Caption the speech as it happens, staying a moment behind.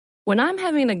When I'm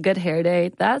having a good hair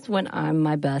day, that's when I'm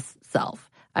my best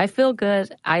self. I feel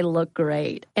good, I look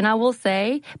great. And I will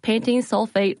say, Pantene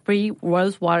Sulfate-Free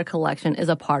Rose Water Collection is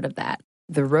a part of that.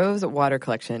 The Rose Water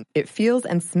Collection. It feels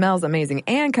and smells amazing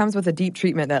and comes with a deep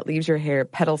treatment that leaves your hair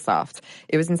petal soft.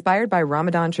 It was inspired by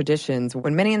Ramadan traditions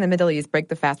when many in the Middle East break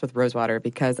the fast with rose water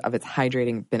because of its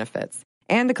hydrating benefits.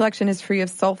 And the collection is free of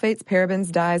sulfates,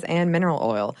 parabens, dyes, and mineral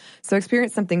oil. So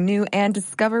experience something new and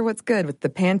discover what's good with the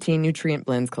Pantene Nutrient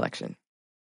Blends collection.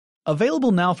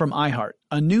 Available now from iHeart,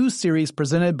 a new series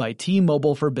presented by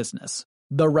T-Mobile for Business,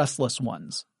 The Restless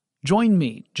Ones. Join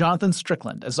me, Jonathan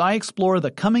Strickland, as I explore the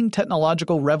coming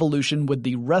technological revolution with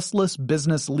the restless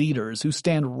business leaders who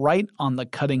stand right on the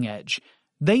cutting edge.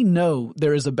 They know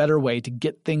there is a better way to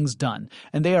get things done,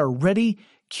 and they are ready,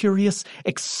 curious,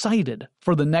 excited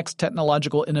for the next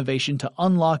technological innovation to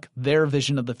unlock their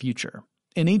vision of the future.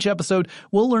 In each episode,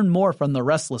 we'll learn more from the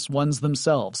restless ones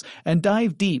themselves and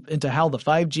dive deep into how the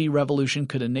 5G revolution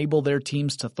could enable their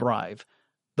teams to thrive.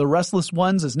 The Restless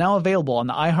Ones is now available on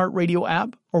the iHeartRadio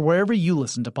app or wherever you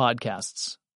listen to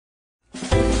podcasts.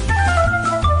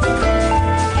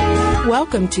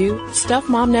 Welcome to Stuff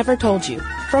Mom Never Told You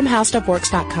from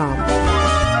HowStuffWorks.com.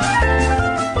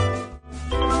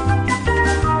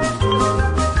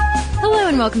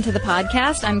 And welcome to the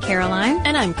podcast. I'm Caroline.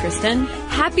 And I'm Kristen.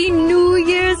 Happy New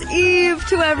Year's Eve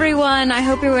to everyone. I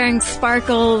hope you're wearing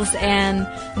sparkles and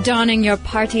donning your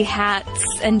party hats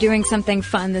and doing something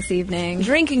fun this evening.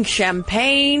 Drinking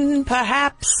champagne,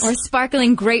 perhaps. Or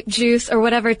sparkling grape juice or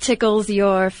whatever tickles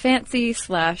your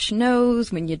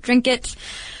fancy/nose when you drink it.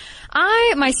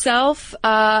 I, myself,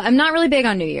 am not really big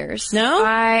on New Year's. No?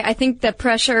 I think the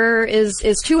pressure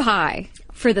is too high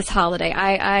for this holiday.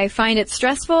 I find it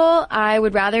stressful. I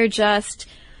would rather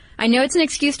I know it's an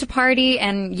excuse to party,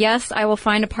 and yes, I will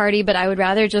find a party, but I would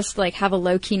rather just have a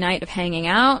low-key night of hanging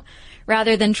out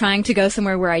rather than trying to go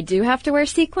somewhere where I do have to wear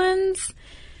sequins.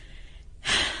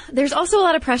 There's also a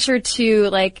lot of pressure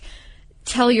to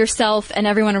tell yourself and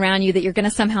everyone around you that you're going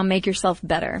to somehow make yourself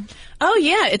better. Oh,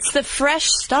 yeah. It's the fresh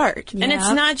start. Yeah. And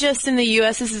it's not just in the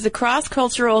U.S. This is a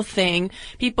cross-cultural thing.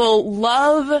 People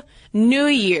love New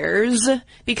Year's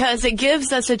because it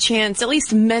gives us a chance, at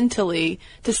least mentally,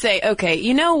 to say, okay,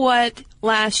 you know what?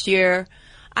 Last year,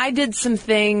 I did some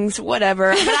things,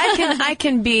 whatever, but I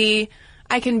can be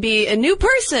a new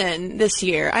person this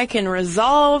year. I can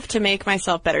resolve to make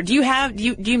myself better. Do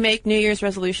you make New Year's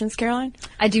resolutions, Caroline?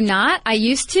 I do not. I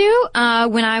used to,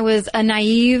 when I was a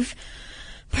naive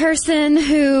person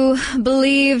who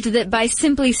believed that by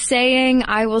simply saying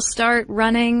I will start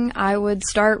running, I would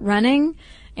start running.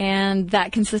 And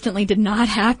that consistently did not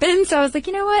happen. So I was like,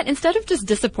 you know what? Instead of just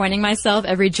disappointing myself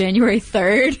every January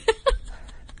 3rd,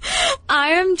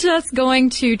 I am just going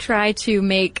to try to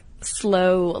make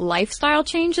slow lifestyle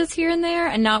changes here and there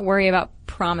and not worry about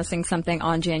promising something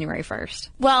on January 1st.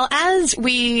 Well, as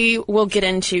we will get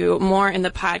into more in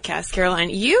the podcast,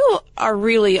 Caroline, you are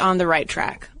really on the right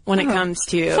track when it comes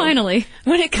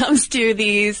to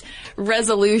these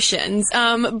resolutions.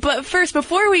 But first,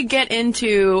 before we get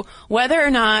into whether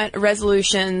or not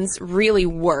resolutions really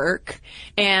work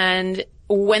and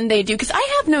when they do, because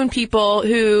I have known people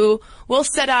who will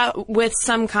set out with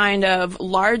some kind of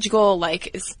large goal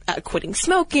like quitting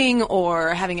smoking or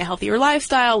having a healthier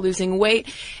lifestyle, losing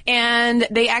weight, and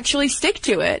they actually stick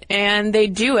to it and they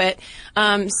do it.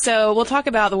 So we'll talk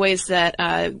about the ways that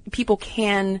people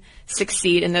can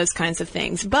succeed in those kinds of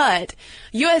things. But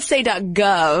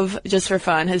USA.gov, just for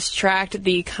fun, has tracked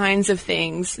the kinds of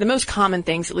things, the most common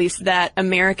things at least, that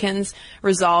Americans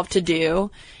resolve to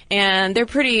do. And they're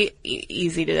pretty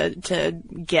easy to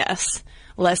guess.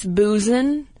 Less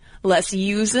boozing, less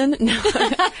using. No,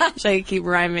 should I keep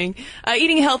rhyming?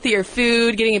 Eating healthier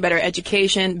food, getting a better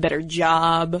education, better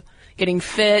job, getting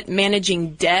fit,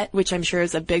 managing debt, which I'm sure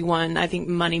is a big one. I think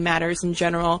money matters in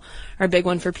general are a big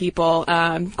one for people.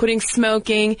 Quitting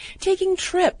smoking, taking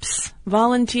trips,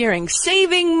 volunteering,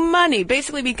 saving money,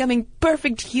 basically becoming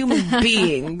perfect human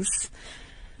beings.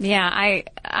 Yeah,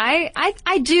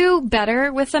 I do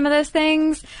better with some of those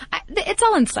things. It's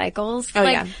all in cycles. Oh,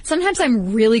 yeah. Sometimes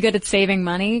I'm really good at saving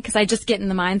money because I just get in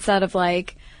the mindset of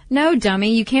no,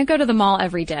 dummy, you can't go to the mall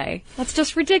every day. That's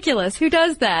just ridiculous. Who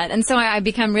does that? And so I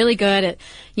become really good at,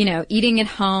 eating at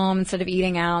home instead of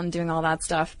eating out and doing all that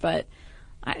stuff. But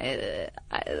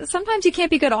sometimes you can't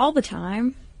be good all the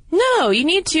time. No, you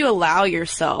need to allow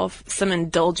yourself some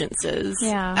indulgences.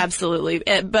 Yeah. Absolutely.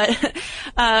 But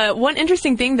one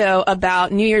interesting thing, though,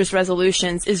 about New Year's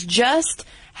resolutions is just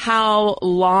how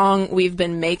long we've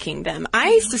been making them.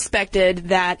 I suspected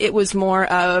that it was more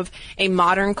of a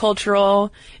modern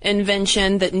cultural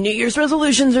invention, that New Year's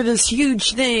resolutions are this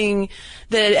huge thing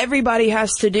that everybody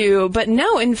has to do. But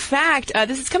no, in fact,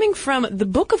 this is coming from the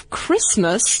Book of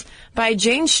Christmas by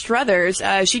Jane Struthers.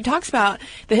 She talks about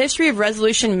the history of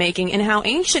resolution making and how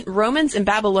ancient Romans and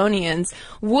Babylonians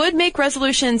would make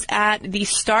resolutions at the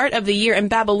start of the year. And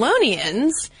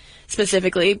Babylonians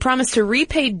specifically promised to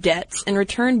repay debts and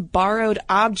return borrowed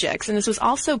objects. And this was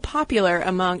also popular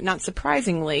among, not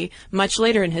surprisingly, much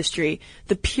later in history,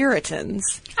 the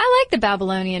Puritans. I like the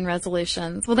Babylonian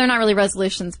resolutions. Well, they're not really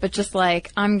resolutions, but just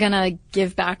like, I'm gonna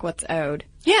give back what's owed.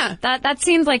 Yeah. That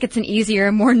seems like it's an easier,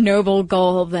 more noble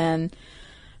goal than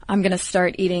I'm gonna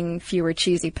start eating fewer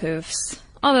cheesy poofs.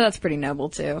 Although that's pretty noble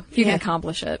too, if you can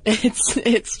accomplish it.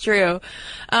 It's true.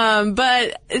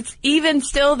 But it's even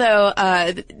still though,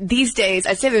 these days,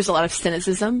 I'd say there's a lot of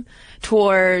cynicism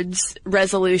towards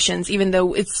resolutions, even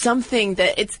though it's something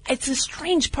that it's a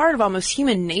strange part of almost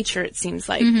human nature, it seems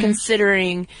like,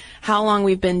 considering how long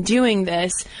we've been doing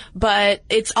this. But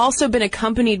it's also been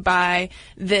accompanied by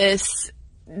this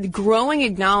growing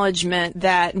acknowledgement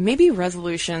that maybe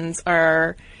resolutions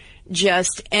are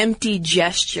just empty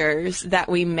gestures that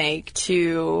we make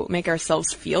to make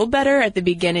ourselves feel better at the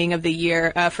beginning of the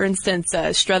year. For instance,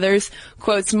 Struthers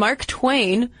quotes Mark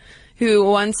Twain, who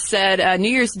once said, New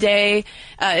Year's Day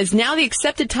is now the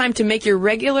accepted time to make your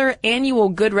regular annual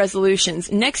good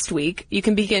resolutions. Next week, you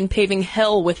can begin paving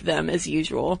hell with them as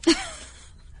usual.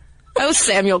 That was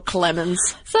Samuel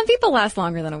Clemens. Some people last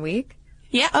longer than a week.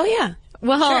 Yeah. Oh, yeah.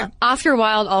 Well, sure. Oscar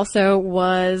Wilde also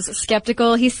was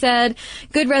skeptical. He said,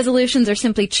 good resolutions are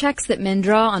simply checks that men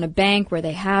draw on a bank where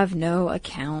they have no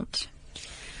account.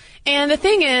 And the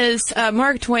thing is,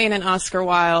 Mark Twain and Oscar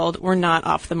Wilde were not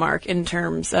off the mark in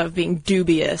terms of being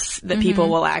dubious that people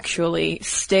will actually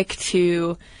stick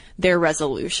to their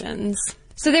resolutions.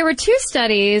 So there were two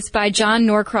studies by John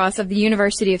Norcross of the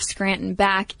University of Scranton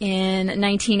back in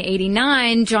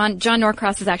 1989. John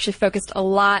Norcross has actually focused a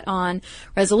lot on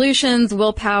resolutions,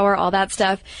 willpower, all that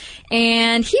stuff.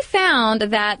 And he found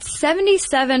that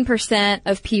 77%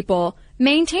 of people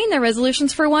maintain their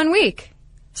resolutions for 1 week.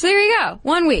 So there you go.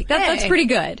 1 week. That's pretty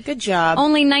good. Good job.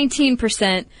 Only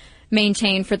 19%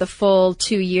 maintained for the full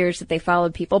 2 years that they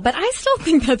followed people. But I still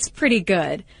think that's pretty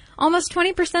good. Almost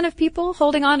 20% of people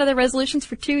holding on to their resolutions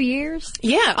for 2 years.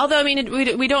 Yeah, although, I mean,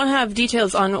 we don't have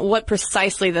details on what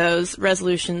precisely those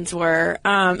resolutions were.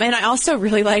 And I also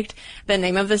really liked the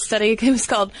name of this study. It was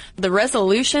called The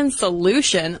Resolution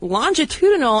Solution,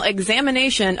 Longitudinal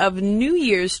Examination of New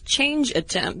Year's Change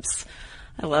Attempts.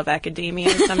 I love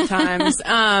academia sometimes.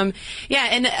 Among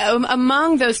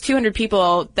those 200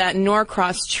 people that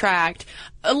Norcross tracked,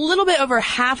 a little bit over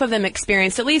half of them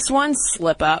experienced at least one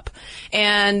slip-up,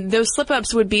 and those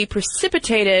slip-ups would be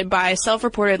precipitated by a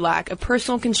self-reported lack of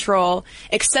personal control,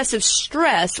 excessive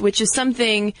stress, which is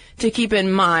something to keep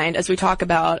in mind as we talk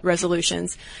about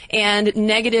resolutions, and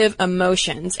negative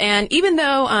emotions. And even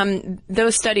though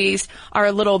those studies are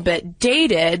a little bit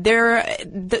dated,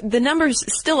 the numbers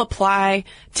still apply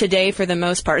today for the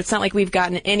most part. It's not like we've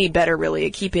gotten any better, really,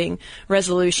 at keeping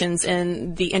resolutions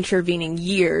in the intervening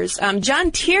years.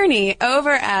 John Tierney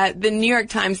over at the New York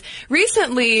Times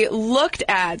recently looked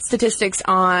at statistics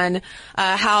on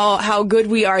how good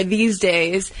we are these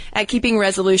days at keeping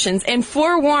resolutions and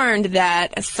forewarned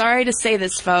that, sorry to say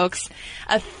this, folks,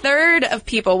 a third of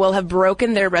people will have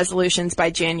broken their resolutions by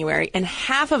January, and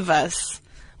half of us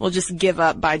will just give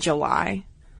up by July.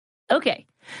 Okay.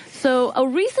 So a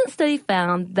recent study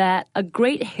found that a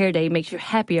great hair day makes you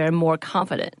happier and more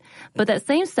confident. But that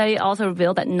same study also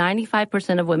revealed that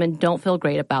 95% of women don't feel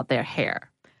great about their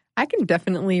hair. I can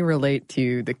definitely relate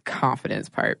to the confidence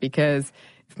part, because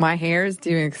if my hair is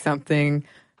doing something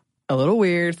a little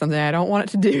weird, something I don't want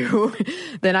it to do,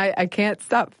 then I can't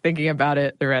stop thinking about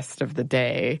it the rest of the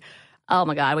day. Oh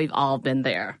my God, we've all been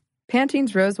there.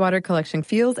 Pantene's Rosewater collection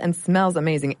feels and smells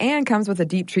amazing and comes with a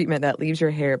deep treatment that leaves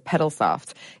your hair petal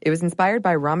soft. It was inspired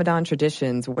by Ramadan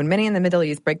traditions when many in the Middle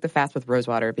East break the fast with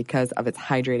rosewater because of its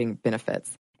hydrating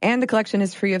benefits. And the collection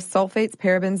is free of sulfates,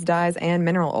 parabens, dyes, and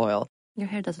mineral oil. Your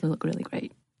hair does look really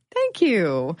great. Thank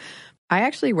you. I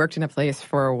actually worked in a place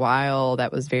for a while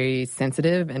that was very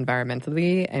sensitive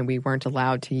environmentally, and we weren't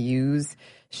allowed to use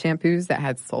shampoos that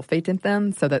had sulfate in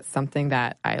them, so that's something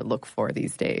that I look for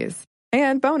these days.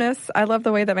 And bonus, I love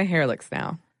the way that my hair looks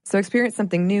now. So experience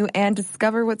something new and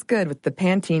discover what's good with the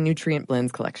Pantene Nutrient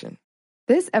Blends collection.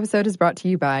 This episode is brought to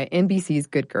you by NBC's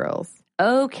Good Girls.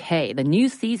 Okay, the new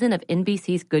season of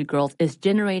NBC's Good Girls is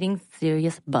generating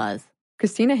serious buzz.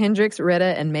 Christina Hendricks,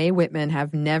 Retta, and Mae Whitman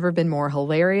have never been more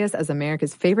hilarious as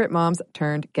America's favorite moms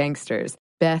turned gangsters,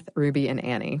 Beth, Ruby, and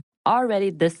Annie. Already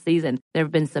this season, there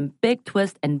have been some big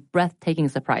twists and breathtaking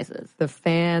surprises. The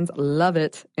fans love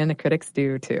it, and the critics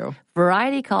do too.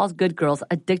 Variety calls Good Girls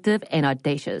addictive and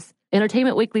audacious.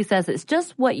 Entertainment Weekly says it's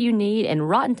just what you need, and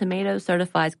Rotten Tomatoes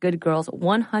certifies Good Girls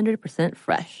 100%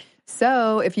 fresh.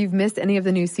 So, if you've missed any of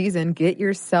the new season, get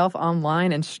yourself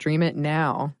online and stream it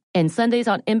now. And Sundays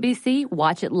on NBC,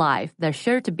 watch it live. There's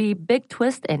sure to be big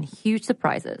twists and huge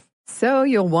surprises. So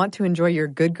you'll want to enjoy your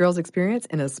Good Girls experience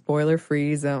in a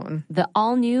spoiler-free zone. The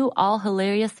all-new,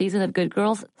 all-hilarious season of Good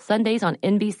Girls, Sundays on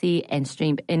NBC and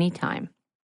streamed anytime.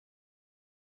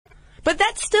 But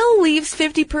that still leaves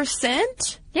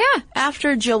 50%? Yeah.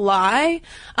 After July.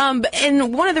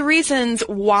 And one of the reasons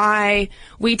why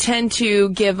we tend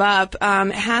to give up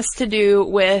has to do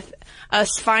with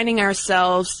us finding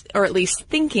ourselves, or at least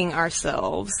thinking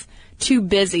ourselves, too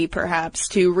busy, perhaps,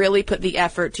 to really put the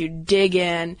effort to dig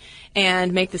in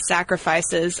and make the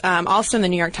sacrifices. Also in the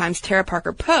New York Times, Tara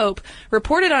Parker Pope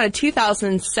reported on a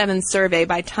 2007 survey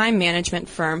by time management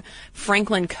firm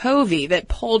Franklin Covey that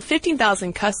polled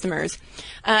 15,000 customers,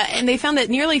 and they found that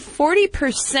nearly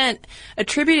 40%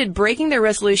 attributed breaking their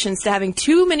resolutions to having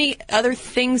too many other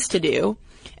things to do.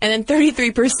 And then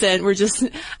 33% were just,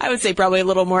 I would say probably a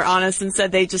little more honest, and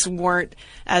said they just weren't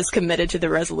as committed to the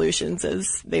resolutions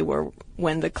as they were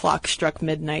when the clock struck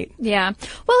midnight. Yeah.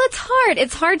 Well, it's hard.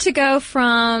 It's hard to go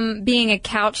from being a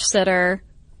couch sitter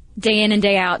day in and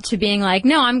day out to being like,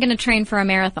 no, I'm going to train for a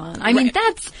marathon. I mean,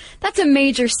 that's a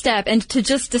major step. And to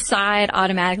just decide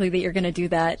automatically that you're going to do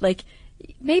that, like,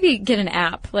 maybe get an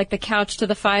app, like the Couch to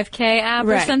the 5K app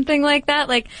or something like that.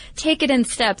 Like, take it in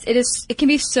steps. It can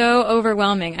be so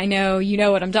overwhelming. I know you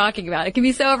know what I'm talking about. It can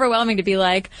be so overwhelming to be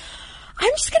like,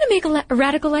 I'm just going to make a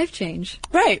radical life change.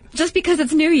 Right. Just because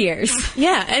it's New Year's.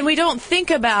 Yeah, and we don't think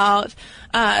about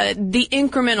the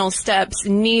incremental steps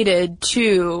needed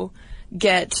to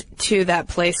get to that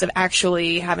place of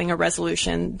actually having a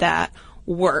resolution that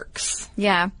works.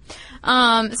 Yeah.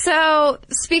 So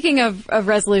speaking of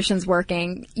resolutions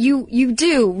working, you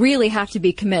do really have to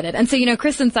be committed. And so,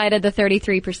 Kristen cited the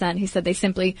 33% who said they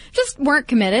simply just weren't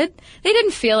committed. They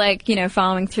didn't feel like,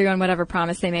 following through on whatever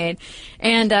promise they made.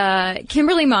 And,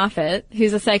 Kimberly Moffitt,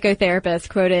 who's a psychotherapist,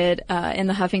 quoted, in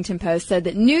the Huffington Post, said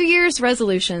that New Year's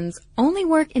resolutions only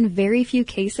work in very few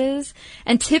cases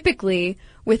and typically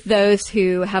with those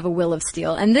who have a will of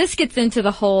steel. And this gets into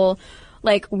the whole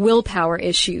willpower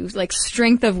issues, like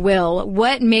strength of will,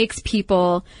 what makes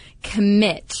people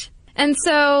commit. And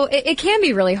so it can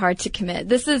be really hard to commit.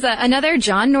 This is another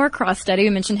John Norcross study. We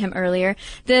mentioned him earlier.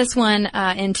 This one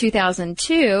in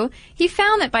 2002, he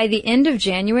found that by the end of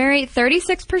January,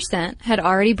 36% had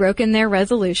already broken their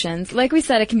resolutions. Like we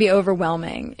said, it can be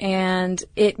overwhelming. And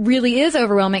it really is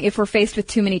overwhelming if we're faced with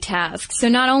too many tasks. So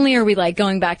not only are we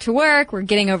going back to work, we're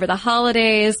getting over the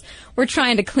holidays, we're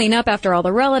trying to clean up after all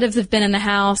the relatives have been in the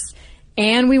house,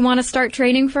 and we want to start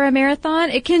training for a marathon.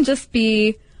 It can just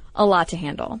be a lot to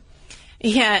handle.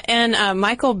 Yeah, and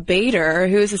Michael Bader,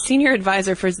 who is a senior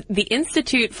advisor for the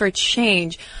Institute for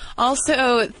Change,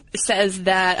 also says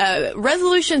that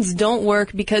resolutions don't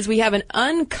work because we have an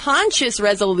unconscious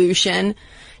resolution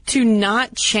to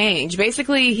not change.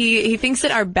 Basically, he thinks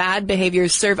that our bad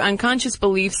behaviors serve unconscious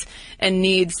beliefs and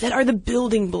needs that are the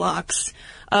building blocks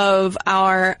of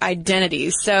our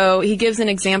identities. So he gives an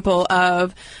example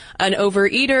of an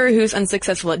overeater who's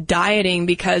unsuccessful at dieting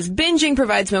because binging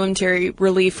provides momentary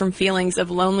relief from feelings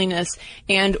of loneliness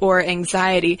and or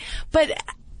anxiety. But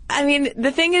I mean,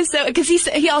 the thing is, though, because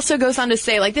he also goes on to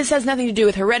say, this has nothing to do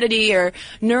with heredity or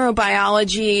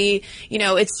neurobiology.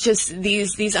 It's just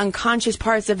these unconscious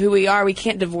parts of who we are. We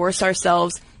can't divorce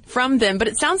ourselves from them. But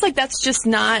it sounds like that's just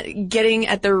not getting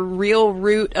at the real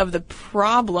root of the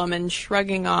problem and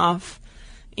shrugging off,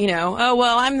 oh,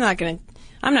 well, I'm not going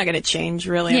to change,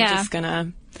 really. Yeah. I'm just going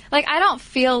to... I don't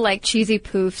feel like cheesy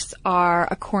poofs are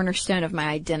a cornerstone of my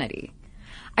identity.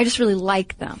 I just really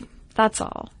like them. That's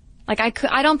all.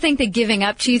 I don't think that giving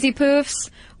up cheesy poofs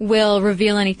will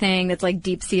reveal anything that's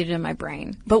deep-seated in my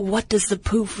brain. But what does the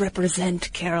poof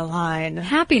represent, Caroline?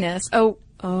 Happiness. Oh,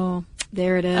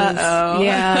 there it is. Uh-oh.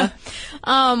 Yeah.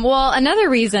 Well, another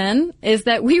reason is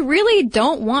that we really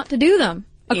don't want to do them.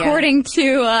 According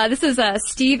to, this is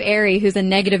Steve Airy, who's a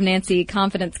Negative Nancy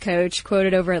confidence coach,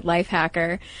 quoted over at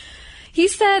Lifehacker. He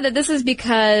said that this is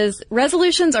because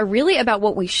resolutions are really about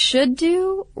what we should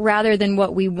do rather than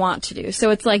what we want to do.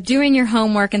 So it's like doing your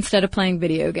homework instead of playing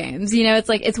video games.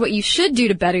 It's what you should do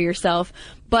to better yourself,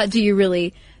 but do you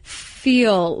really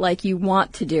feel like you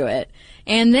want to do it?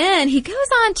 And then he goes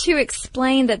on to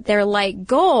explain that they're like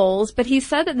goals, but he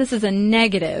said that this is a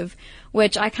negative,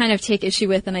 which I kind of take issue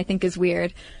with and I think is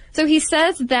weird. So he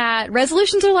says that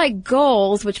resolutions are like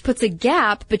goals, which puts a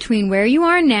gap between where you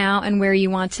are now and where you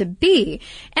want to be.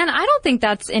 And I don't think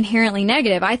that's inherently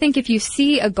negative. I think if you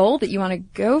see a goal that you want to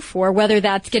go for, whether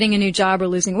that's getting a new job or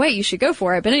losing weight, you should go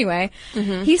for it. But anyway,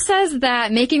 he says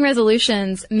that making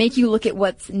resolutions make you look at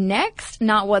what's next,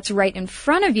 not what's right in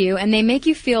front of you, and they make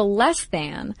you feel less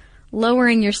than,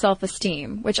 lowering your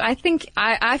self-esteem, which I think,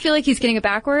 I feel like he's getting it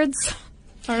backwards.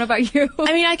 I don't know about you.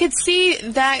 I mean, I could see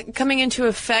that coming into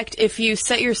effect if you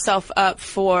set yourself up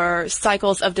for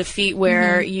cycles of defeat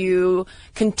where you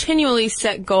continually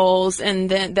set goals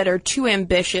and then that are too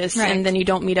ambitious and then you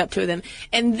don't meet up to them.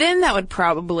 And then that would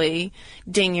probably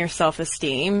ding your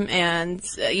self-esteem and,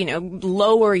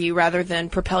 lower you rather than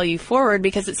propel you forward,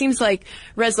 because it seems like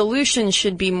resolution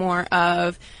should be more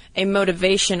of a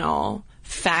motivational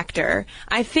factor.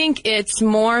 I think it's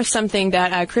more something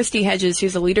that Christy Hedges,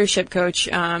 who's a leadership coach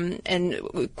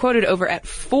and quoted over at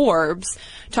Forbes,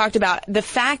 talked about the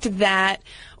fact that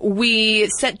we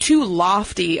set too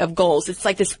lofty of goals. It's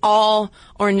like this all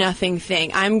or nothing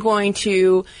thing. I'm going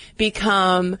to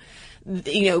become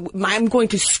I'm going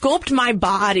to sculpt my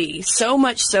body so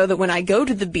much so that when I go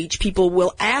to the beach, people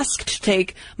will ask to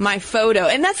take my photo.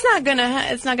 And that's not gonna,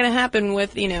 it's not gonna happen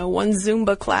with, one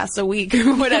Zumba class a week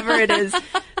or whatever it is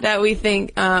that we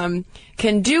think,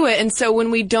 can do it. And so when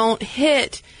we don't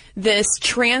hit this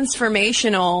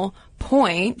transformational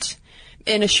point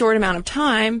in a short amount of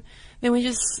time, then we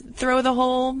just throw the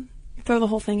whole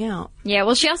thing out. Yeah,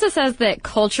 well, she also says that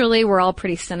culturally we're all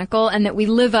pretty cynical and that we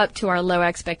live up to our low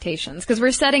expectations because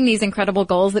we're setting these incredible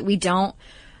goals that we don't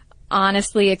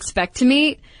honestly expect to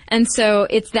meet. And so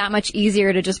it's that much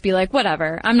easier to just be like,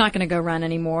 whatever, I'm not going to go run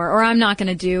anymore, or I'm not going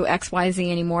to do XYZ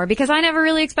anymore because I never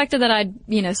really expected that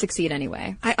I'd, succeed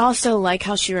anyway. I also like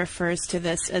how she refers to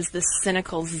this as the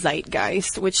cynical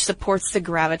zeitgeist, which supports the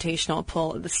gravitational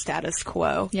pull of the status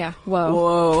quo. Yeah, whoa.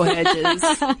 Whoa,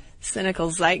 Hedges. Cynical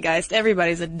zeitgeist.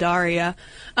 Everybody's a Daria.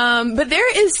 But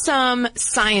there is some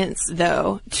science,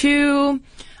 though, to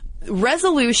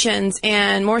resolutions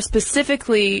and more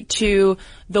specifically to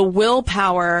the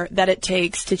willpower that it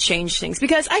takes to change things.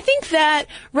 Because I think that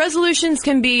resolutions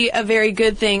can be a very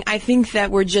good thing. I think that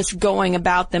we're just going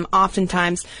about them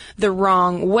oftentimes the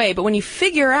wrong way. But when you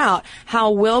figure out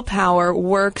how willpower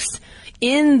works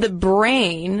in the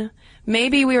brain,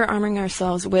 maybe we are arming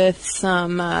ourselves with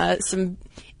some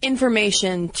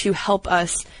information to help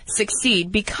us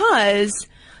succeed, because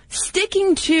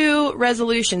sticking to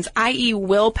resolutions, i.e.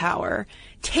 willpower,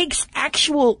 takes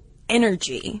actual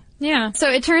energy. Yeah. So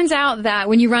it turns out that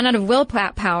when you run out of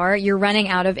willpower, you're running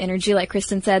out of energy, like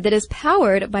Kristen said, that is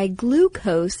powered by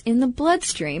glucose in the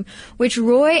bloodstream, which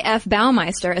Roy F.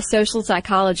 Baumeister, a social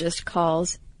psychologist,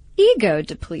 calls ego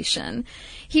depletion.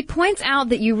 He points out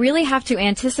that you really have to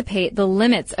anticipate the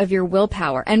limits of your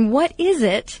willpower. And what is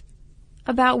it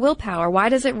about willpower? Why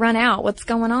does it run out? What's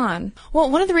going on?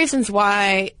 Well, one of the reasons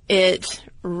why it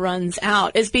runs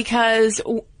out is because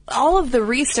all of the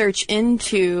research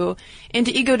into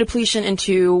ego depletion,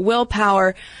 into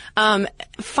willpower,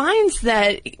 finds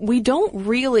that we don't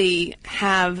really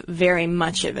have very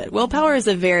much of it. Willpower is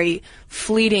a very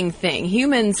fleeting thing.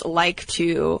 Humans like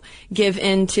to give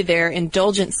in to their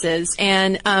indulgences,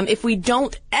 and if we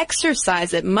don't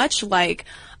exercise it, much like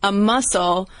a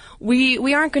muscle,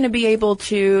 we aren't going to be able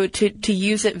to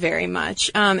use it very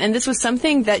much. And this was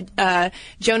something that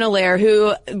Jonah Lehrer,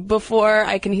 who before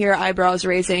I can hear eyebrows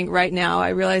raising right now, I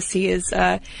realize he is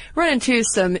run into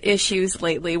some issues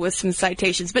lately with some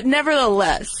citations. But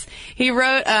nevertheless, he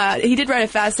did write a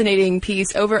fascinating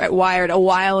piece over at Wired a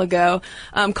while ago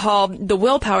called The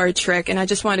Willpower Trick, and I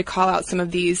just wanted to call out some of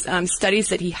these studies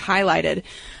that he highlighted.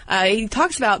 He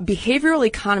talks about behavioral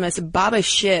economist Baba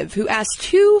Shiv, who asked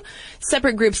two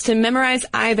separate groups to memorize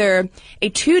either a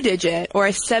 2-digit or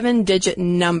a 7-digit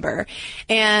number.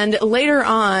 And later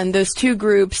on, those two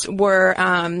groups were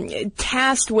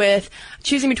tasked with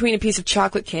choosing between a piece of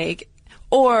chocolate cake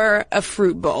or a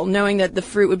fruit bowl, knowing that the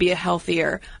fruit would be a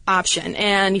healthier option.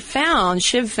 And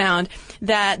Shiv found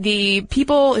that the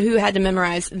people who had to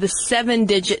memorize the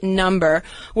 7-digit number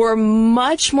were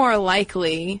much more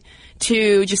likely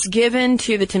to just give in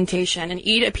to the temptation and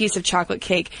eat a piece of chocolate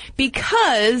cake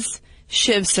because,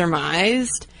 Shiv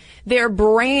surmised, their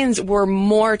brains were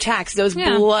more taxed. Those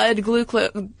blood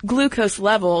glucose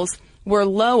levels were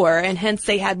lower, and hence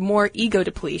they had more ego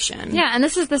depletion. Yeah, and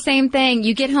this is the same thing.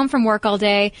 You get home from work all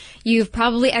day, you've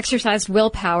probably exercised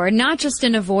willpower, not just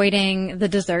in avoiding the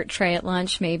dessert tray at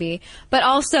lunch maybe, but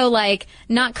also like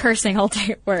not cursing all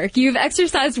day at work. You've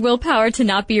exercised willpower to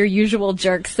not be your usual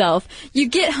jerk self. You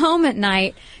get home at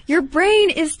night, your brain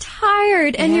is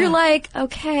tired, and you're like,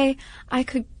 okay, I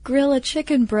could grill a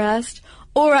chicken breast,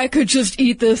 or I could just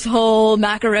eat this whole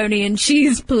macaroni and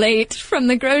cheese plate from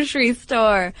the grocery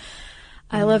store.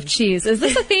 I love cheese. Is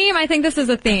this a theme? I think this is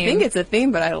a theme. I think it's a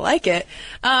theme, but I like it.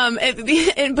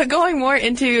 But going more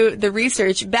into the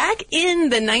research, back in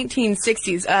the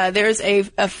 1960s, there's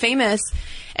a famous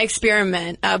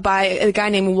experiment by a guy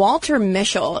named Walter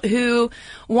Mischel, who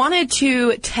wanted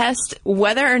to test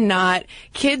whether or not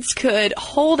kids could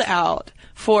hold out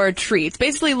for treats,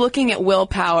 basically looking at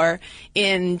willpower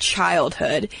in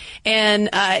childhood. And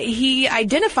he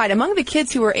identified among the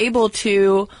kids who were able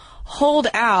to hold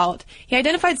out, he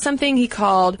identified something he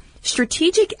called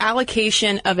strategic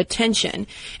allocation of attention,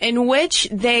 in which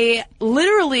they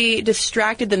literally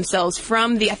distracted themselves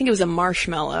from I think it was a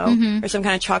marshmallow or some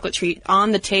kind of chocolate treat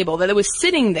on the table, that it was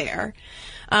sitting there.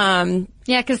 Yeah,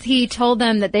 because he told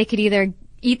them that they could either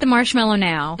eat the marshmallow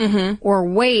now or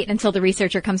wait until the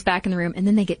researcher comes back in the room, and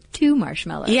then they get 2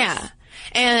 marshmallows. Yeah.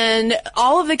 And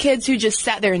all of the kids who just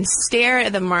sat there and stared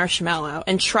at the marshmallow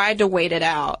and tried to wait it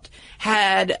out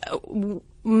had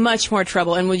much more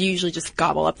trouble and would usually just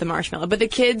gobble up the marshmallow. But the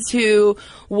kids who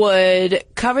would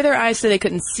cover their eyes so they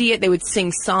couldn't see it, they would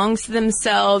sing songs to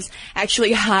themselves,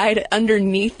 actually hide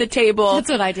underneath the table. That's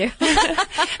what I do.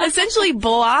 Essentially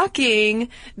blocking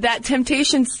that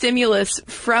temptation stimulus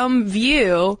from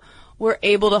view, were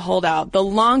able to hold out the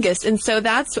longest. And so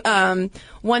that's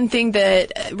one thing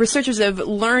that researchers have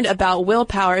learned about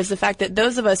willpower, is the fact that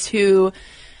those of us who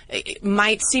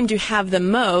might seem to have the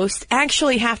most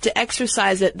actually have to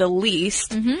exercise it the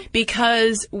least,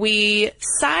 because we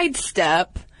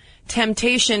sidestep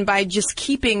temptation by just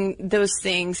keeping those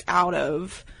things out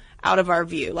of our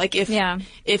view. Like if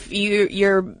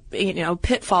your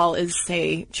pitfall is,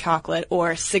 say, chocolate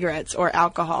or cigarettes or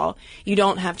alcohol, you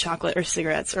don't have chocolate or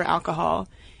cigarettes or alcohol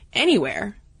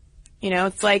anywhere.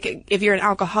 It's like if you're an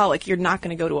alcoholic, you're not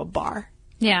going to go to a bar.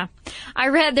 Yeah. I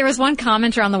read, there was one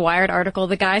commenter on the Wired article.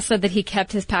 The guy said that he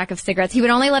kept his pack of cigarettes. He would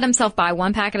only let himself buy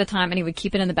 1 pack at a time, and he would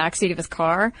keep it in the backseat of his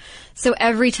car. So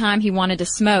every time he wanted to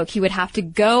smoke, he would have to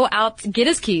go out, get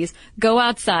his keys, go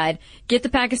outside, get the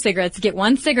pack of cigarettes, get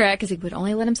 1 cigarette, because he would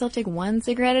only let himself take 1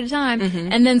 cigarette at a time,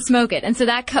 and then smoke it. And so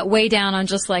that cut way down on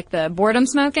just like the boredom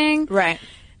smoking. Right.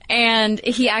 And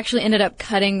he actually ended up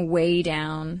cutting way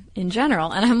down in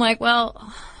general. And I'm like,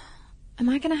 well, am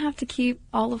I going to have to keep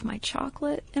all of my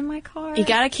chocolate in my car? You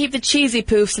got to keep the cheesy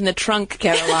poofs in the trunk,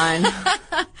 Caroline.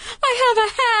 I have a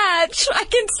hatch. I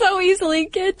can so easily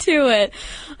get to it.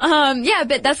 Yeah,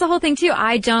 but that's the whole thing too.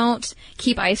 I don't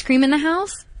keep ice cream in the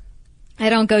house. I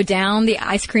don't go down the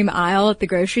ice cream aisle at the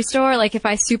grocery store. Like, if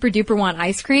I super duper want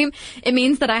ice cream, it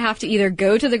means that I have to either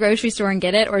go to the grocery store and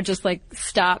get it, or just like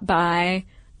stop by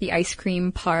the ice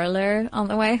cream parlor on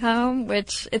the way home,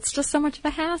 which it's just so much of a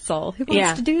hassle. Who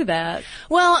wants to do that?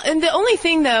 Well, and the only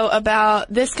thing, though,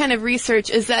 about this kind of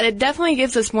research is that it definitely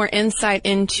gives us more insight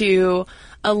into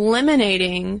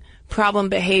eliminating problem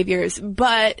behaviors,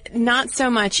 but not so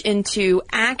much into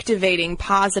activating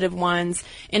positive ones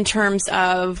in terms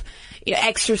of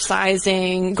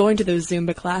exercising, going to those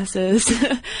Zumba classes.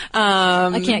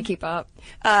 I can't keep up.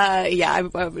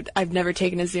 I've never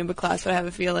taken a Zumba class, but I have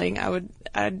a feeling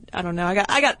I don't know.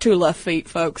 I got 2 left feet,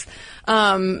 folks.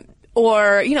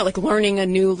 Or, like learning a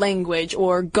new language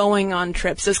or going on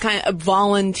trips, those kind of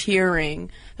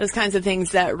volunteering, those kinds of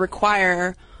things that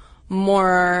require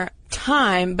more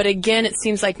time. But again, it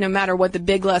seems like no matter what the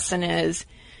big lesson is,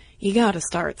 you gotta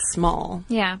start small.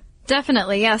 Yeah.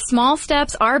 Definitely, yeah. Small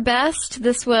steps are best.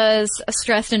 This was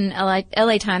stressed in an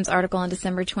LA Times article in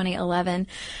December 2011.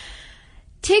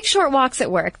 Take short walks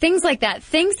at work, things like that.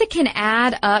 Things that can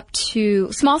add up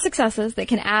to small successes that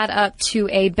can add up to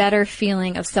a better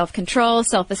feeling of self-control,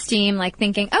 self-esteem, like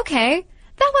thinking, okay,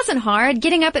 that wasn't hard.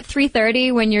 Getting up at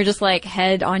 3:30 when you're just like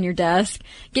head on your desk,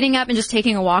 getting up and just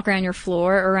taking a walk around your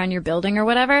floor or around your building or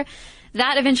whatever.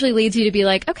 That eventually leads you to be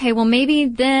like, okay, well, maybe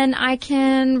then I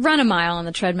can run a mile on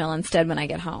the treadmill instead when I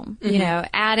get home. Mm-hmm.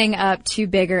 Adding up to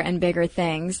bigger and bigger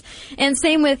things. And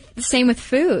same with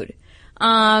food.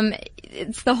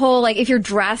 It's the whole, like, if you're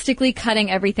drastically cutting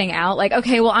everything out, like,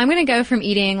 okay, well, I'm going to go from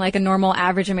eating like a normal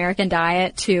average American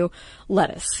diet to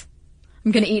lettuce.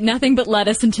 I'm going to eat nothing but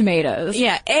lettuce and tomatoes.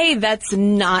 Yeah, that's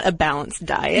not a balanced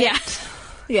diet. Yeah.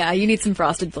 Yeah, you need some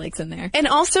Frosted Flakes in there. And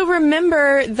also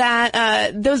remember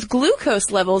that those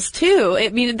glucose levels too. I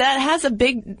mean, that has a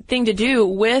big thing to do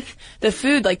with the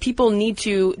food. Like, people need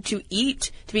to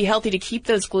eat to be healthy to keep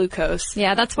those glucose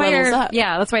that's why levels up.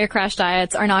 that's why your crash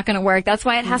diets are not going to work. That's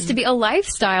why it has to be a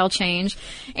lifestyle change.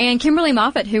 And Kimberly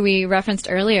Moffat, who we referenced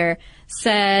earlier,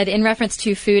 said, in reference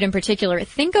to food in particular,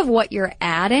 think of what you're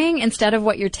adding instead of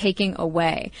what you're taking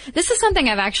away. This is something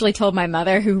I've actually told my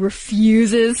mother, who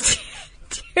refuses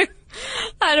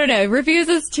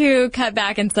refuses to cut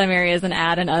back in some areas and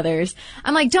add in others.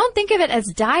 I'm like, don't think of it as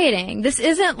dieting. This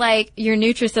isn't like your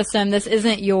Nutrisystem. This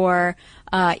isn't your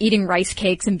eating rice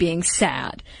cakes and being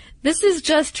sad. This is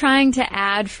just trying to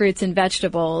add fruits and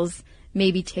vegetables.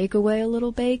 Maybe take away a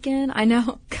little bacon. I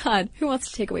know, God, who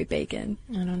wants to take away bacon?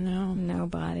 I don't know.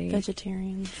 Nobody.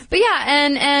 Vegetarians. But yeah,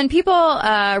 and people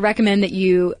recommend that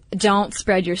you don't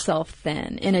spread yourself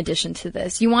thin in addition to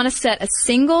this. You want to set a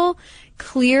single,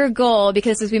 clear goal,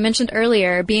 because as we mentioned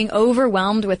earlier, being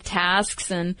overwhelmed with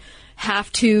tasks and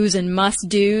have-tos and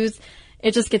must-dos,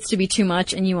 it just gets to be too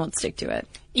much and you won't stick to it.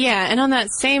 Yeah, and on that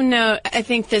same note, I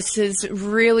think this is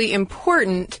really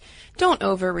important. Don't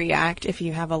overreact if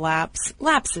you have a lapse.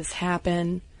 Lapses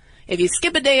happen. If you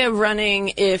skip a day of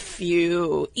running, if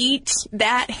you eat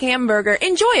that hamburger,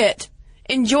 enjoy it.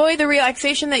 Enjoy the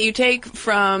relaxation that you take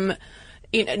from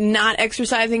not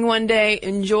exercising one day.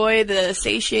 Enjoy the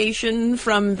satiation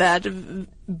from that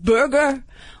burger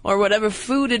or whatever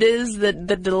food it is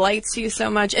that delights you so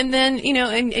much. And then,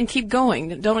 and keep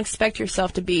going. Don't expect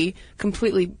yourself to be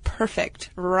completely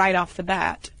perfect right off the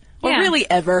bat. Or really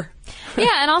ever.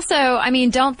 Yeah, and also, I mean,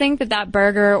 don't think that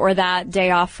burger or that day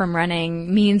off from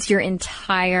running means your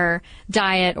entire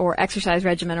diet or exercise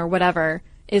regimen or whatever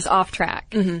is off track.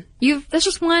 Mm-hmm. That's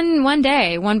just one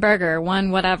day, one burger,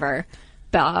 one whatever,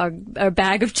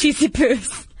 bag of Cheesy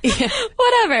Poos. Yeah.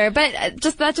 Whatever. But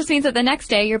that just means that the next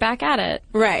day you're back at it.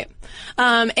 Right.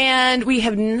 And we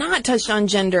have not touched on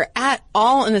gender at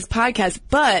all in this podcast,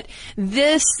 but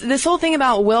this whole thing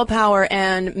about willpower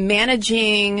and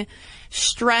managing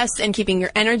stress and keeping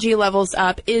your energy levels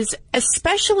up is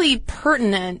especially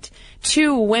pertinent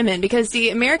to women, because the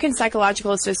American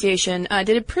Psychological Association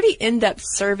did a pretty in-depth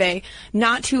survey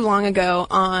not too long ago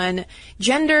on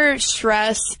gender,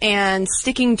 stress, and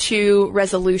sticking to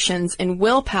resolutions and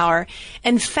willpower,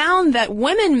 and found that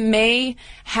women may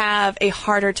have a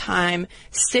harder time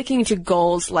sticking to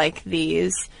goals like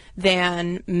these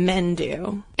than men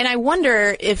do. And I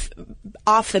wonder if,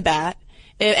 off the bat,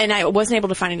 and I wasn't able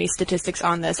to find any statistics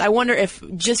on this, I wonder if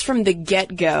just from the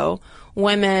get-go,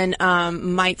 women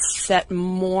might set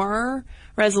more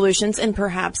resolutions and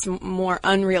perhaps more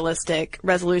unrealistic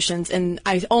resolutions. And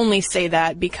I only say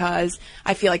that because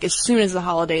I feel like as soon as the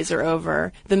holidays are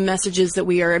over, the messages that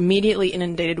we are immediately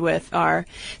inundated with are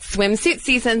swimsuit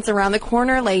season's around the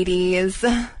corner, ladies.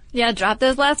 Yeah, drop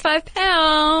those last 5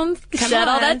 pounds. Shed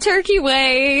all that turkey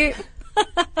weight.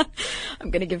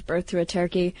 I'm going to give birth to a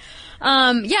turkey.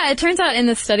 It turns out in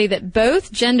this study that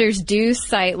both genders do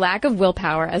cite lack of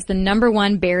willpower as the number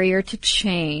one barrier to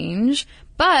change,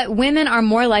 but women are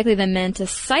more likely than men to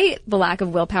cite the lack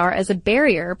of willpower as a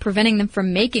barrier, preventing them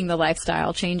from making the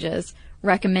lifestyle changes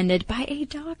recommended by a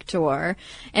doctor.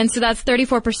 And so that's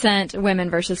 34% women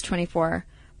versus 24%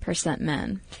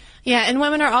 men. Yeah, and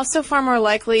women are also far more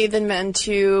likely than men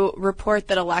to report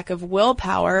that a lack of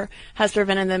willpower has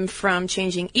prevented them from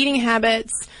changing eating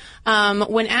habits.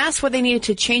 When asked what they needed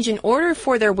to change in order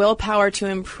for their willpower to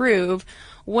improve,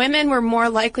 women were more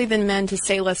likely than men to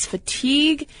say less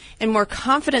fatigue and more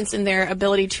confidence in their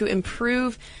ability to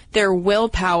improve their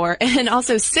willpower. And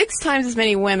also 6 times as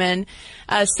many women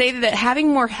say that having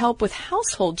more help with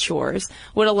household chores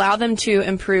would allow them to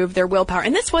improve their willpower.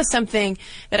 And this was something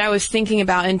that I was thinking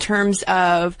about in terms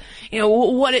of,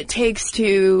 what it takes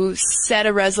to set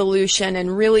a resolution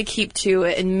and really keep to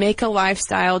it and make a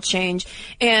lifestyle change.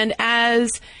 And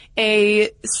as a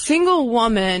single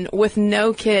woman with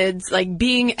no kids, like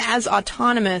being as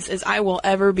autonomous as I will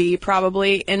ever be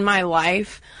probably in my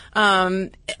life,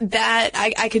 that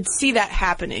I could see that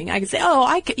happening. I could say,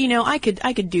 I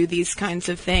could do these kinds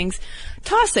of things.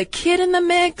 Toss a kid in the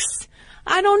mix.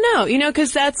 I don't know,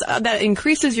 cause that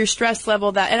increases your stress level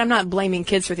and I'm not blaming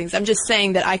kids for things. I'm just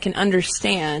saying that I can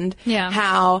understand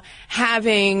how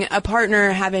having a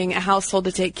partner, having a household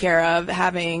to take care of,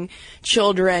 having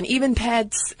children, even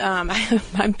pets,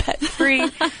 I'm pet free,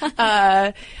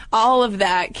 all of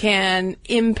that can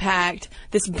impact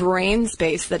this brain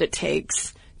space that it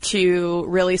takes to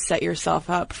really set yourself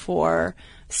up for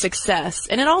success.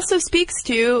 And it also speaks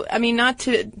to, not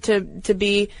to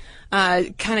be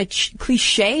kind of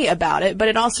cliche about it, but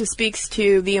it also speaks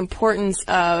to the importance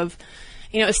of,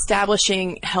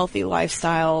 establishing healthy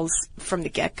lifestyles from the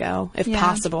get-go, if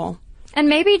possible. And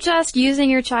maybe just using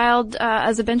your child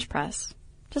as a bench press.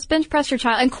 Just bench press your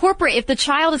child. Incorporate, if the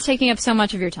child is taking up so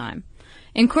much of your time,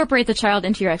 incorporate the child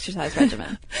into your exercise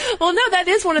regimen. Well, no, that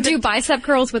is one of the... Do bicep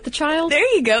curls with the child.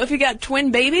 There you go. If you got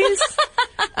twin babies,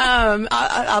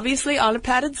 obviously on a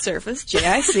padded surface,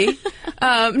 JIC.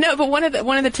 No, but one of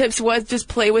the tips was just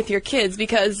play with your kids,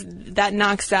 because that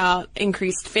knocks out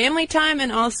increased family time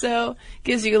and also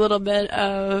gives you a little bit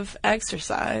of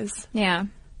exercise. Yeah.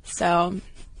 So...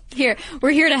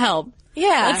 We're here to help.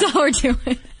 Yeah. That's all we're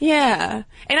doing. Yeah.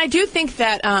 And I do think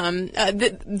that,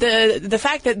 the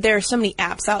fact that there are so many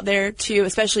apps out there too,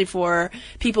 especially for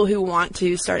people who want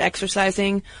to start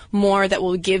exercising more, that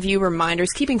will give you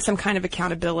reminders, keeping some kind of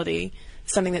accountability,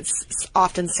 something that's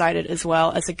often cited as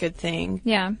well as a good thing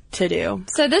to do.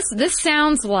 So this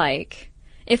sounds like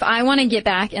if I want to get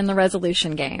back in the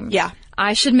resolution game,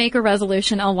 I should make a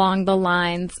resolution along the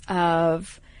lines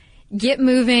of get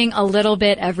moving a little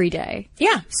bit every day.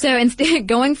 Yeah. So instead,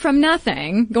 going from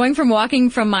walking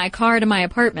from my car to my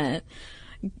apartment,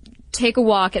 take a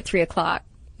walk at 3:00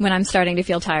 when I'm starting to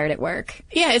feel tired at work.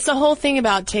 Yeah, it's the whole thing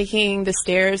about taking the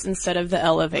stairs instead of the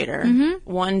elevator,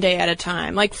 one day at a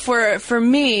time. Like for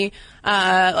me,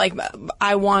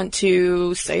 I want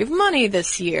to save money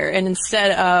this year, and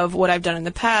instead of what I've done in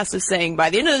the past of saying by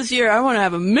the end of this year I want to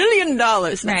have $1 million.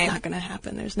 That's not going to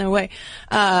happen. There's no way.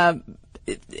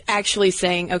 Actually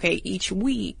saying, okay, each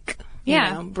week, you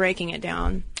know, breaking it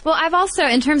down. Well, I've also,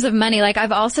 in terms of money,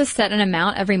 I've also set an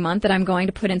amount every month that I'm going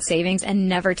to put in savings and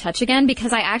never touch again,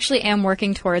 because I actually am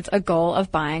working towards a goal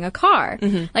of buying a car.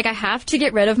 I have to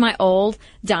get rid of my old,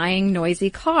 dying, noisy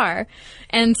car.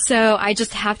 And so I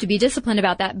just have to be disciplined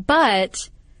about that. But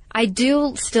I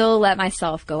do still let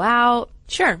myself go out.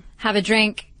 Sure. Have a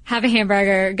drink. Have a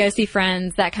hamburger, go see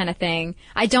friends, that kind of thing.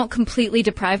 I don't completely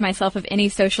deprive myself of any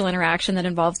social interaction that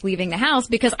involves leaving the house,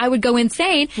 because I would go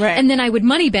insane, and then I would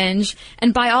money binge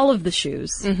and buy all of the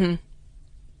shoes.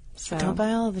 So don't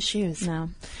buy all of the shoes. No.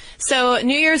 So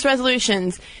New Year's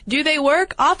resolutions, do they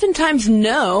work? Oftentimes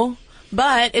no,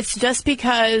 but it's just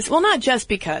because, well, not just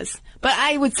because, but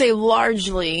I would say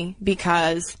largely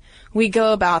because we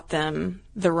go about them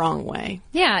the wrong way.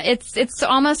 Yeah, it's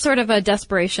almost sort of a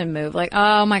desperation move. Like,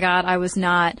 oh my God, I was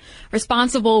not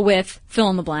responsible with fill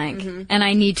in the blank, and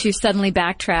I need to suddenly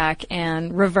backtrack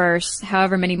and reverse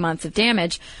however many months of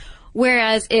damage.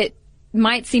 Whereas it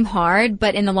might seem hard,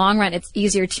 but in the long run, it's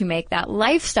easier to make that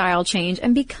lifestyle change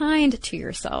and be kind to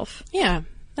yourself. Yeah.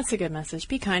 That's a good message.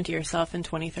 Be kind to yourself in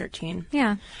 2013.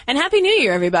 Yeah. And Happy New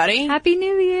Year, everybody. Happy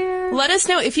New Year. Let us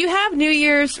know if you have New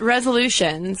Year's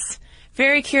resolutions.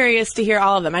 Very curious to hear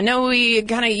all of them. I know we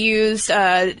kind of used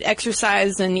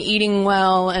exercise and eating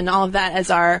well and all of that as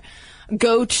our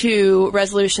go-to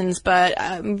resolutions, but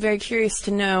I'm very curious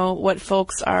to know what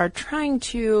folks are trying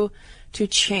to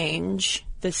change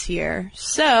this year.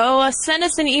 So send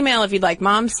us an email if you'd like,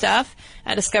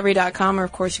 momstuff@discovery.com, or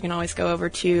of course you can always go over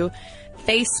to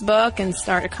Facebook and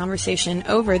start a conversation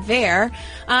over there.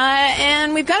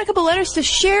 And we've got a couple letters to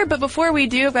share, but before we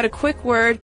do, I've got a quick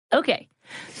word. Okay.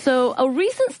 So a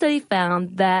recent study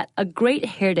found that a great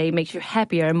hair day makes you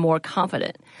happier and more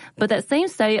confident. But that same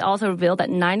study also revealed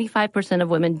that 95% of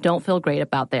women don't feel great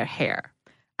about their hair.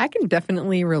 I can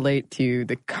definitely relate to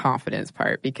the confidence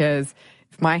part, because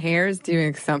if my hair is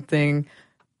doing something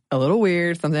a little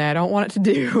weird, something I don't want it to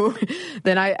do,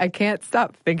 then I can't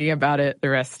stop thinking about it the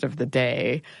rest of the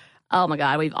day. Oh my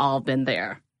God, we've all been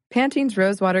there. Pantene's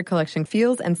Rosewater collection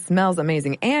feels and smells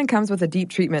amazing and comes with a deep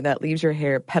treatment that leaves your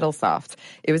hair petal soft.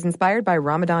 It was inspired by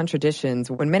Ramadan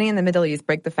traditions, when many in the Middle East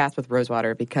break the fast with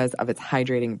rosewater because of its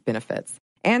hydrating benefits.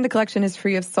 And the collection is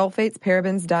free of sulfates,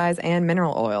 parabens, dyes, and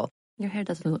mineral oil. Your hair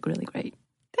does look really great.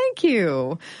 Thank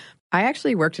you. I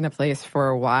actually worked in a place for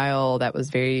a while that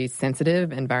was very sensitive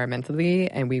environmentally,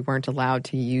 and we weren't allowed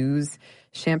to use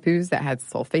shampoos that had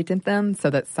sulfate in them, so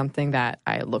that's something that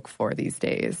I look for these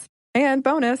days. And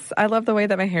bonus, I love the way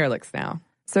that my hair looks now.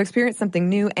 So experience something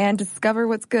new and discover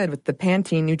what's good with the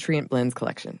Pantene Nutrient Blends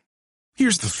collection.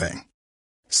 Here's the thing.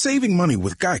 Saving money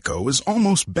with Geico is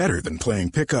almost better than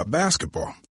playing pickup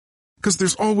basketball. Because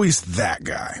there's always that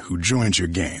guy who joins your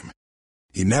game.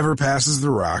 He never passes the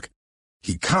rock,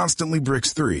 he constantly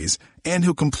bricks threes, and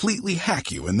he'll completely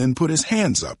hack you and then put his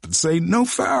hands up and say, "No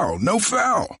foul, no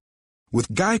foul." With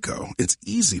Geico, it's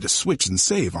easy to switch and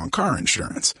save on car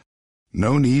insurance.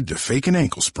 No need to fake an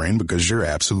ankle sprain because you're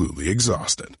absolutely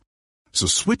exhausted. So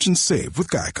switch and save with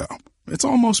Geico. It's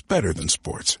almost better than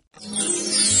sports.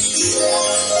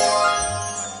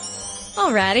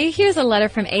 Alrighty, here's a letter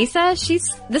from Asa.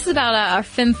 This is about our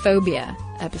femphobia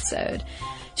episode.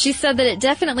 She said that it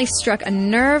definitely struck a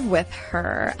nerve with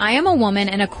her. I am a woman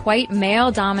in a quite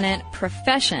male-dominant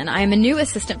profession. I am a new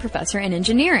assistant professor in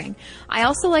engineering. I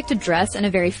also like to dress in a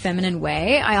very feminine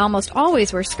way. I almost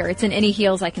always wear skirts and any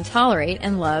heels I can tolerate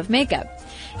and love makeup.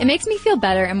 It makes me feel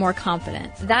better and more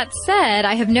confident. That said,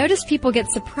 I have noticed people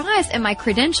get surprised at my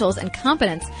credentials and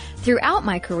competence throughout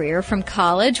my career, from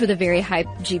college with a very high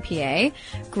GPA,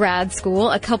 grad school,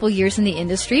 a couple years in the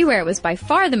industry where it was by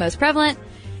far the most prevalent,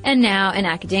 and now in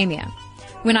academia.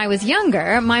 When I was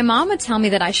younger, my mom would tell me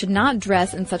that I should not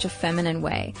dress in such a feminine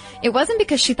way. It wasn't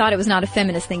because she thought it was not a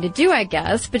feminist thing to do, I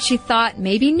guess, but she thought,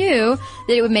 maybe knew,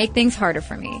 that it would make things harder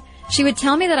for me. She would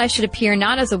tell me that I should appear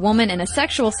not as a woman in a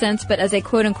sexual sense, but as a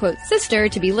quote-unquote sister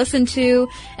to be listened to,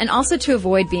 and also to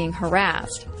avoid being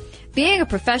harassed. Being a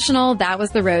professional, that was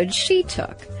the road she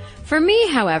took. For me,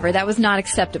 however, that was not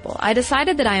acceptable. I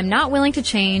decided that I am not willing to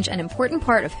change an important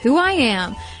part of who I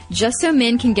am just so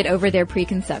men can get over their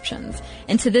preconceptions.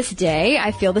 And to this day,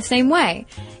 I feel the same way.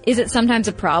 Is it sometimes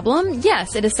a problem?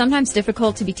 Yes, it is sometimes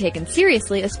difficult to be taken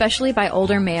seriously, especially by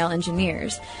older male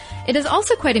engineers. It is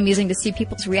also quite amusing to see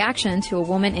people's reaction to a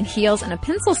woman in heels and a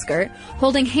pencil skirt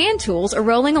holding hand tools or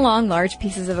rolling along large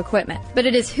pieces of equipment. But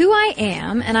it is who I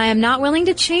am, and I am not willing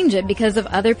to change it because of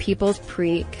other people's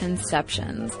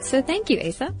preconceptions. So thank you,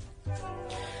 Asa.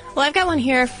 Well, I've got one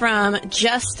here from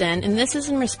Justin, and this is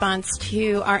in response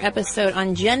to our episode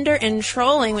on gender and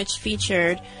trolling, which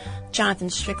featured Jonathan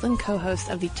Strickland,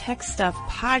 co-host of the Tech Stuff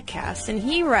podcast. And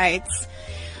he writes,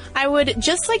 I would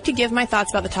just like to give my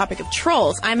thoughts about the topic of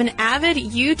trolls. I'm an avid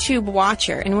YouTube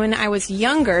watcher, and when I was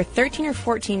younger, 13 or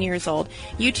 14 years old,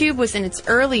 YouTube was in its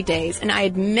early days, and I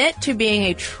admit to being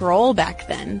a troll back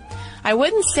then. I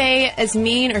wouldn't say as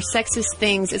mean or sexist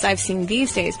things as I've seen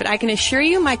these days, but I can assure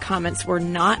you my comments were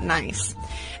not nice.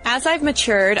 As I've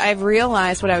matured, I've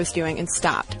realized what I was doing and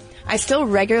stopped. I still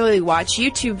regularly watch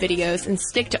YouTube videos and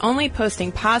stick to only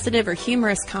posting positive or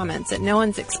humorous comments at no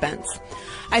one's expense.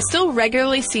 I still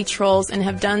regularly see trolls and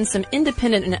have done some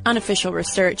independent and unofficial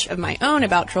research of my own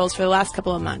about trolls for the last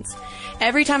couple of months.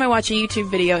 Every time I watch a YouTube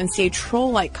video and see a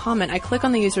troll-like comment, I click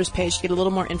on the user's page to get a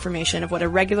little more information of what a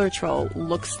regular troll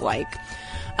looks like.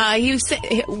 He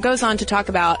goes on to talk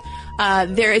about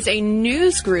there is a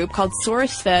news group called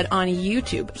SourceFed on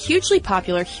YouTube. Hugely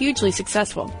popular, hugely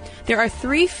successful. There are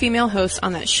 3 female hosts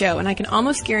on that show, and I can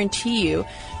almost guarantee you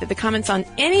that the comments on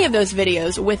any of those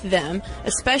videos with them,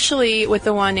 especially with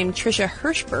the one named Trisha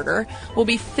Hirschberger, will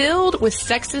be filled with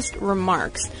sexist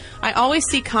remarks. I always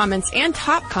see comments and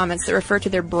top comments that refer to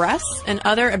their breasts and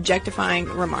other objectifying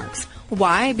remarks.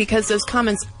 Why? Because those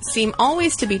comments seem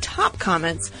always to be top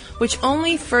comments, which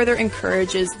only further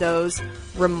encourages those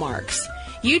remarks.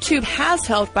 YouTube has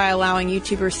helped by allowing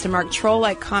YouTubers to mark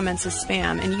troll-like comments as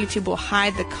spam, and YouTube will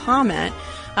hide the comment.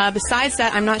 Besides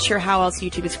that, I'm not sure how else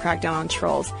YouTube has cracked down on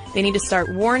trolls. They need to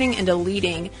start warning and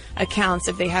deleting accounts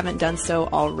if they haven't done so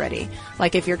already.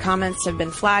 Like if your comments have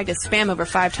been flagged as spam over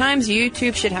 5 times,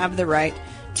 YouTube should have the right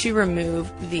to remove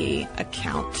the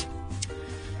account.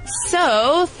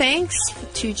 So, thanks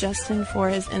to Justin for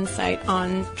his insight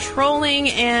on trolling,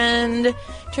 and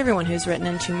to everyone who's written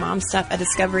into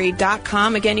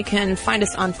momstuff@discovery.com. Again, you can find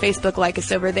us on Facebook, like us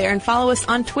over there, and follow us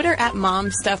on Twitter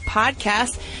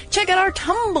 @momstuffpodcast. Check out our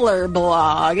Tumblr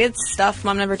blog. It's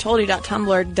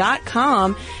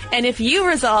stuffmomnevertoldyou.tumblr.com. And if you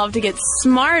resolve to get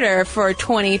smarter for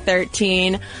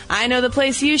 2013, I know the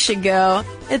place you should go.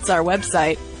 It's our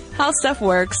website,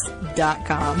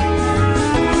 howstuffworks.com.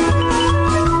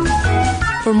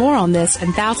 For more on this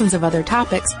and thousands of other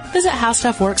topics, visit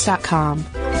howstuffworks.com.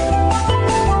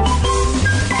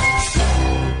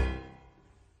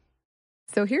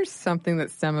 So here's something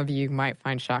that some of you might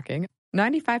find shocking.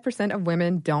 95% of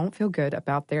women don't feel good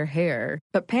about their hair.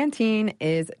 But Pantene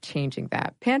is changing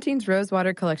that. Pantene's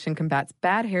Rosewater collection combats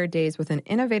bad hair days with an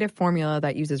innovative formula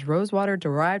that uses rosewater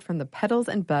derived from the petals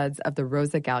and buds of the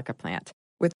Rosa gallica plant.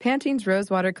 With Pantene's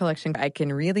Rosewater collection, I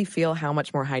can really feel how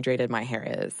much more hydrated my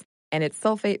hair is. And it's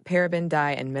sulfate, paraben,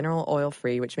 dye, and mineral oil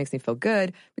free, which makes me feel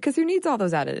good because who needs all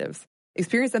those additives?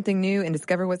 Experience something new and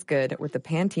discover what's good with the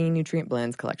Pantene Nutrient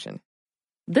Blends collection.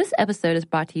 This episode is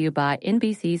brought to you by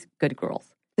NBC's Good Girls.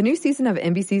 The new season of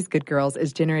NBC's Good Girls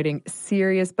is generating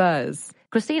serious buzz.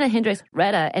 Christina Hendricks,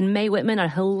 Retta, and Mae Whitman are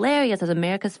hilarious as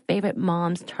America's favorite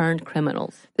moms turned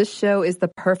criminals. This show is the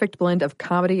perfect blend of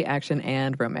comedy, action,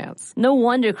 and romance. No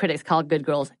wonder critics call Good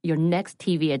Girls your next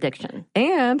TV addiction.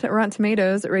 And Rotten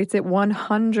Tomatoes rates it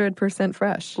 100%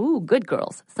 fresh. Ooh, Good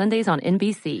Girls, Sundays on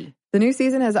NBC. The new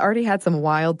season has already had some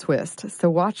wild twists, so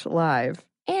watch live.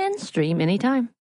 And stream anytime.